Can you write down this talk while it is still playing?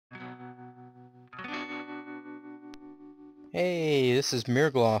Hey, this is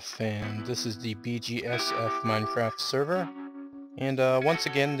Mirgloff, and this is the BGSF Minecraft server. And once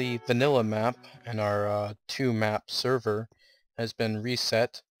again, the vanilla map and our 2-map server has been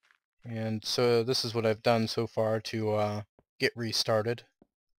reset. And so this is what I've done so far to get restarted.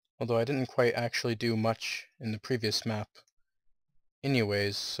 Although I didn't quite actually do much in the previous map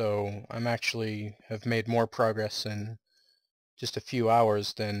anyways, so I'm actually have made more progress in just a few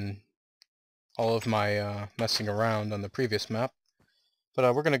hours than all of my messing around on the previous map.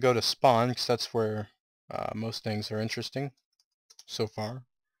 But we're going to go to spawn, because that's where most things are interesting so far.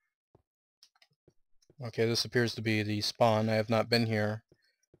 Okay, this appears to be the spawn. I have not been here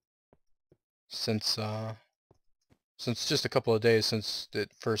since just a couple of days since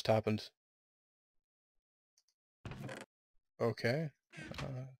it first happened. Okay,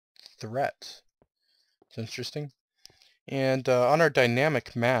 threat. It's interesting. And on our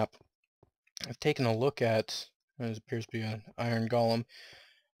dynamic map, I've taken a look at, it appears to be an iron golem.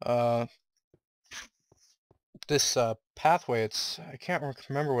 This pathway, I can't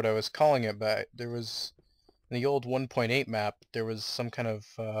remember what I was calling it, but there was, in the old 1.8 map, there was some kind of,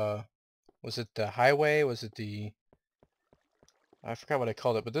 was it the highway? Was it the, I forgot what I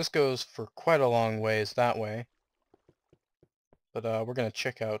called it, but this goes for quite a long ways that way. But we're going to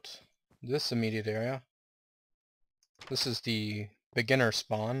check out this immediate area. This is the beginner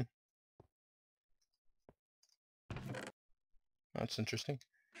spawn. That's interesting.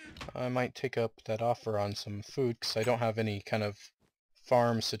 I might take up that offer on some food, because I don't have any kind of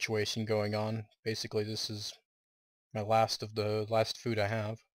farm situation going on. Basically, this is my last of the last food I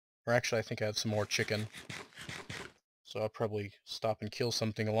have. Or actually, I think I have some more chicken. So I'll probably stop and kill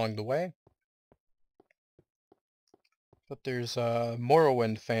something along the way. But there's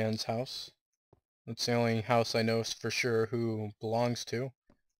Morrowind fan's house. That's the only house I know for sure who belongs to.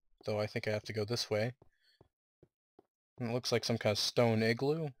 Though I think I have to go this way. And it looks like some kind of stone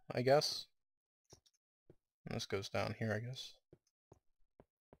igloo, I guess. And this goes down here, I guess.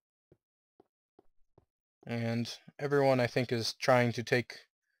 And everyone, I think, is trying to take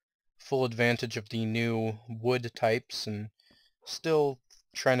full advantage of the new wood types and still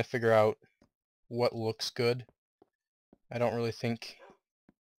trying to figure out what looks good. I don't really think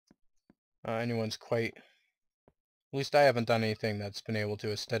anyone's quite... At least I haven't done anything that's been able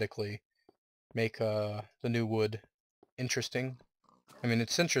to aesthetically make the new wood interesting. I mean,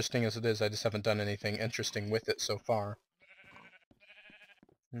 it's interesting as it is, I just haven't done anything interesting with it so far.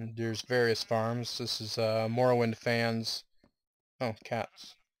 And there's various farms. This is Morrowind fans... Oh,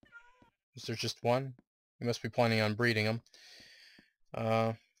 cats. Is there just one? You must be planning on breeding them.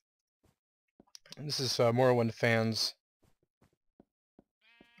 This is Morrowind fans...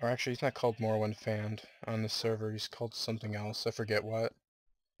 Or actually, he's not called Morrowind fan on this server. He's called something else. I forget what.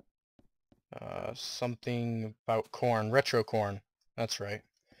 Something about corn. Retro corn. That's right.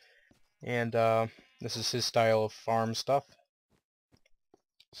 And this is his style of farm stuff.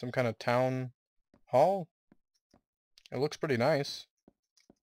 Some kind of town hall? It looks pretty nice.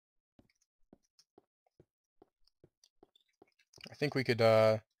 I think we could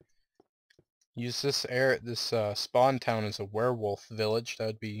use this spawn town as a werewolf village. That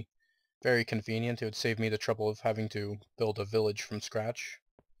would be very convenient. It would save me the trouble of having to build a village from scratch.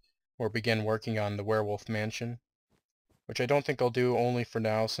 Or begin working on the werewolf mansion. Which I don't think I'll do only for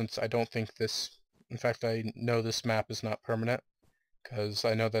now, since I don't think this... In fact, I know this map is not permanent. Because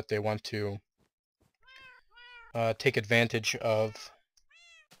I know that they want to take advantage of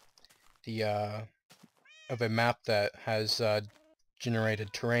the of a map that has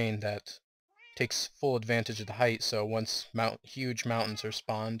generated terrain that takes full advantage of the height, so once huge mountains are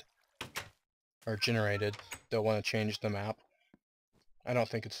spawned or generated, they'll want to change the map. I don't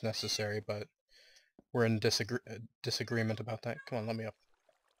think it's necessary, but we're in disagreement about that. Come on, let me up.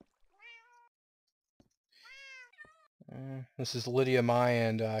 This is Lydia Mai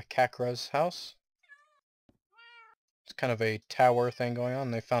and Kakra's house. It's kind of a tower thing going on.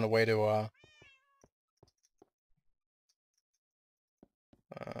 They found a way to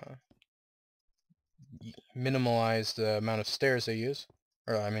minimize the amount of stairs they use,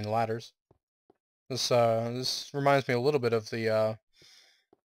 or I mean ladders. This reminds me a little bit of the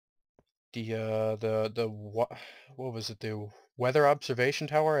what was it? The weather observation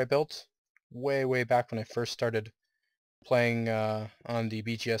tower I built way back when I first started playing on the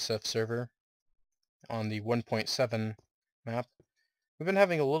BGSF server on the 1.7 map. We've been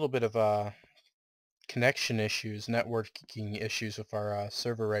having a little bit of connection issues, networking issues with our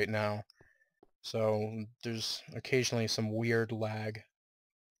server right now. So there's occasionally some weird lag.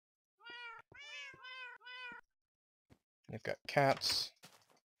 They've got cats.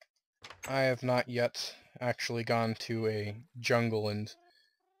 I have not yet actually gone to a jungle and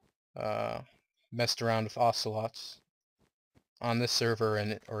messed around with ocelots on this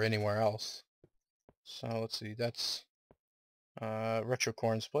server or anywhere else. So let's see, that's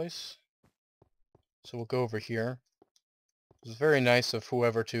Retrocorn's place. So we'll go over here. It's very nice of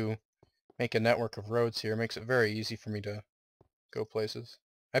whoever to make a network of roads here. It makes it very easy for me to go places.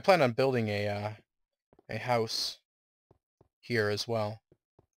 I plan on building a house here as well.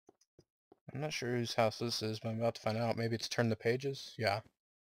 I'm not sure whose house this is, but I'm about to find out. Maybe it's Turn the Pages? Yeah.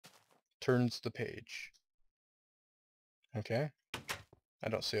 Turns the page. Okay. I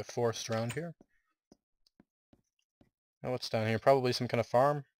don't see a forest around here. Now what's down here? Probably some kind of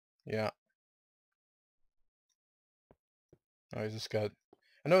farm? Yeah. Oh, he's just got...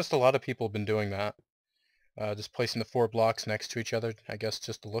 I noticed a lot of people have been doing that. Just placing the 4 blocks next to each other, I guess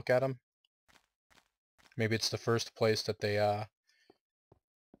just to look at them. Maybe it's the first place that they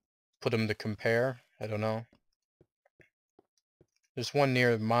put them to compare. I don't know. There's one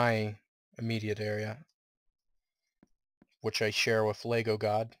near my immediate area, which I share with Lego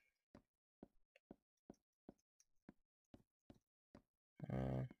God.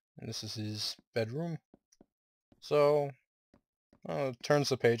 And this is his bedroom. So, Turns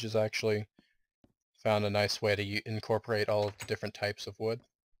the Pages actually found a nice way to incorporate all of the different types of wood.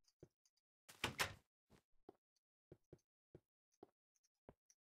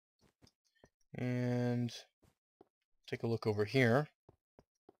 And take a look over here.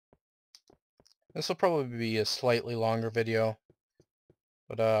 This will probably be a slightly longer video,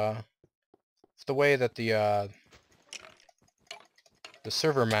 but the way that the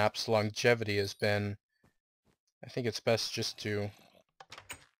server map's longevity has been, I think it's best just to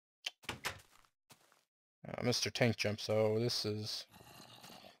Mr. Tank Jump. So this is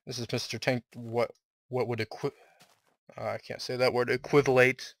Mr. Tank. What would I can't say that word.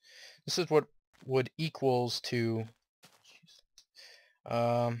 Equivalate. This is what would equals to.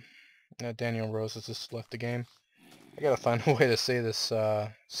 Daniel Rose has just left the game. I gotta find a way to say this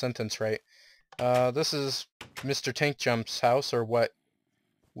sentence right. This is Mr. Tank Jump's house, or what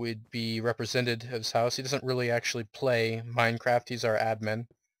would be represented as house. He doesn't really actually play Minecraft. He's our admin.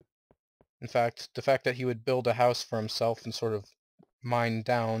 In fact, the fact that he would build a house for himself and sort of mine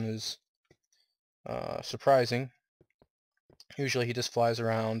down is surprising. Usually he just flies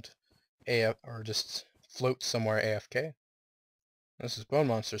around or just floats somewhere AFK. This is Bone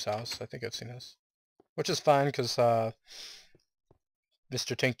Monster's house. I think I've seen this. Which is fine, because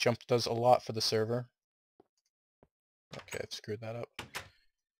Mr. Tank Jump does a lot for the server. Okay, I've screwed that up.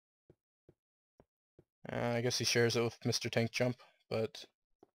 I guess he shares it with Mr. Tank Jump, but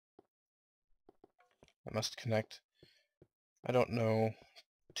I must connect. I don't know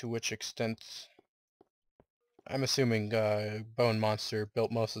to which extent. I'm assuming Bone Monster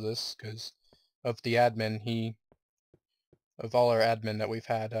built most of this, because of the admin, of all our admin that we've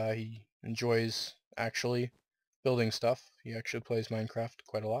had, he enjoys actually building stuff. He actually plays Minecraft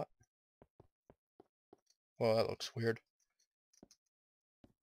quite a lot. Well, that looks weird.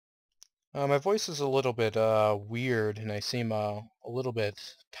 My voice is a little bit weird, and I seem a little bit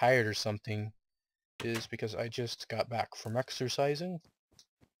tired or something, is because I just got back from exercising.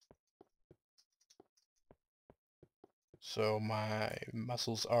 So my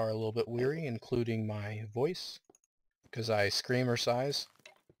muscles are a little bit weary, including my voice, because I scream or size.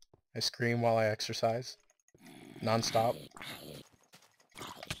 I scream while I exercise, non-stop.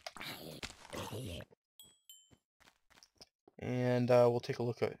 And we'll take a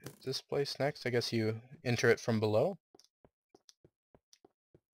look at this place next. I guess you enter it from below.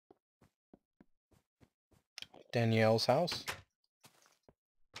 Danielle's house.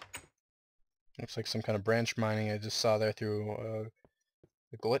 Looks like some kind of branch mining I just saw there through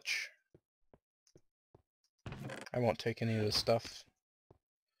a glitch. I won't take any of this stuff.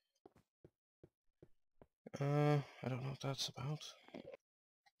 I don't know what that's about.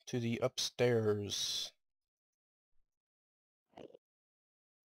 To the upstairs.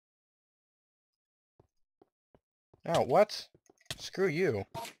 Oh, what? Screw you,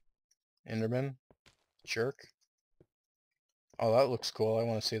 Enderman. Jerk. Oh, that looks cool. I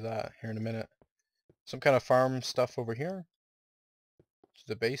want to see that here in a minute. Some kind of farm stuff over here. To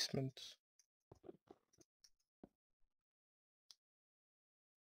the basement.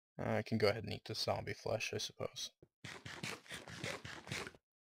 I can go ahead and eat the zombie flesh, I suppose.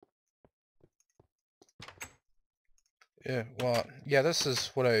 Yeah, well, yeah, this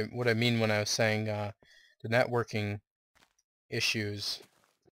is what I mean when I was saying the networking issues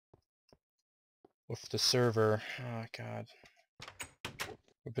with the server. Oh god.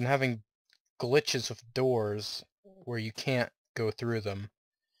 We've been having glitches with doors where you can't go through them.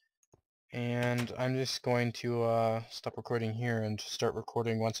 And I'm just going to stop recording here and start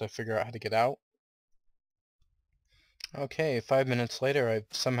recording once I figure out how to get out. Okay, 5 minutes later, I've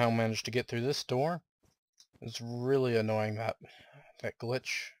somehow managed to get through this door. It's really annoying, that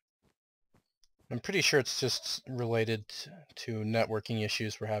glitch. I'm pretty sure it's just related to networking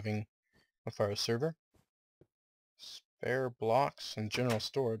issues we're having with our server. Spare blocks and general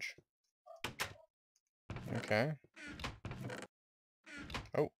storage. Okay.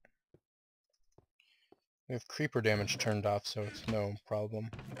 Oh. We have creeper damage turned off, so it's no problem.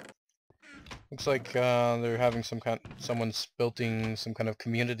 Looks like they're having someone's building some kind of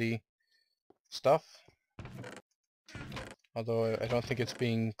community stuff. Although I don't think it's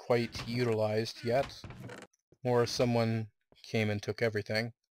being quite utilized yet. Or someone came and took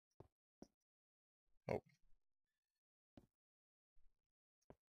everything. Oh.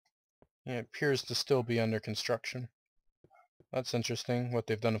 Yeah, it appears to still be under construction. That's interesting, what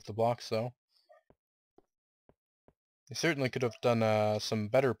they've done with the blocks, though. They certainly could have done some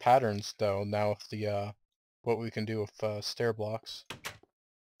better patterns, though, now with the what we can do with stair blocks.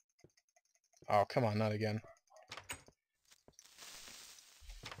 Oh, come on, not again.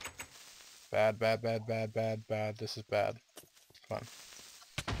 Bad, bad, bad, bad, bad, bad. This is bad. Come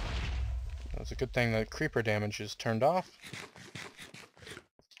on. That's a good thing that creeper damage is turned off.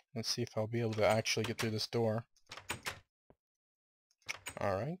 Let's see if I'll be able to actually get through this door.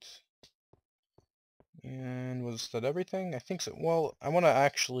 Alright. And was that everything? I think so. Well, I want to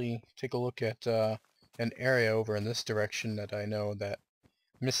actually take a look at an area over in this direction that I know that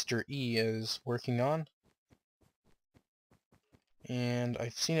Mr. E is working on. And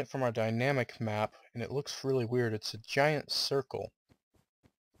I've seen it from our dynamic map, and it looks really weird. It's a giant circle.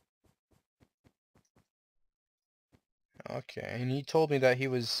 Okay, and he told me that he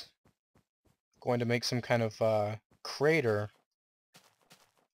was going to make some kind of crater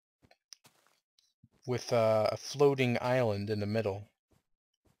with a floating island in the middle.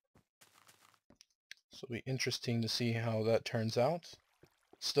 So it'll be interesting to see how that turns out.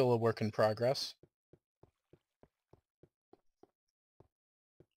 Still a work in progress.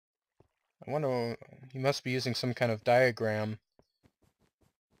 I wonder, he must be using some kind of diagram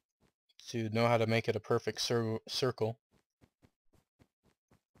to know how to make it a perfect circle.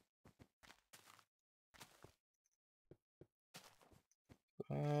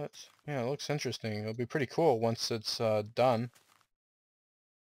 But, yeah, it looks interesting. It'll be pretty cool once it's done.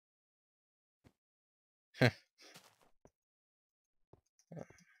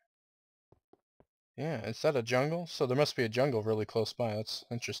 Yeah, is that a jungle? So there must be a jungle really close by. That's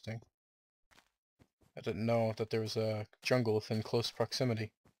interesting. I didn't know that there was a jungle within close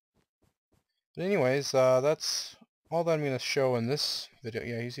proximity. But anyways, that's all that I'm going to show in this video.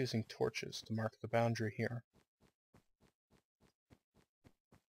 Yeah, he's using torches to mark the boundary here.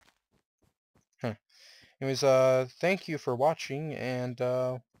 Huh. Anyways, thank you for watching, and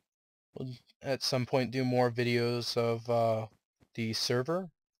we'll at some point do more videos of the server,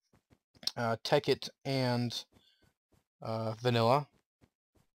 tekkit and vanilla,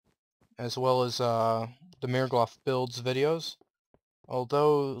 as well as the Mirgloff builds videos.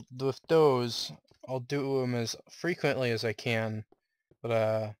 Although with those, I'll do them as frequently as I can, but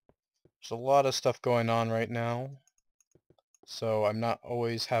there's a lot of stuff going on right now, so I'm not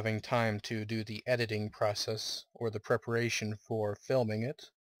always having time to do the editing process or the preparation for filming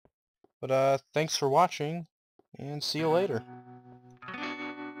it. But thanks for watching, and see you later.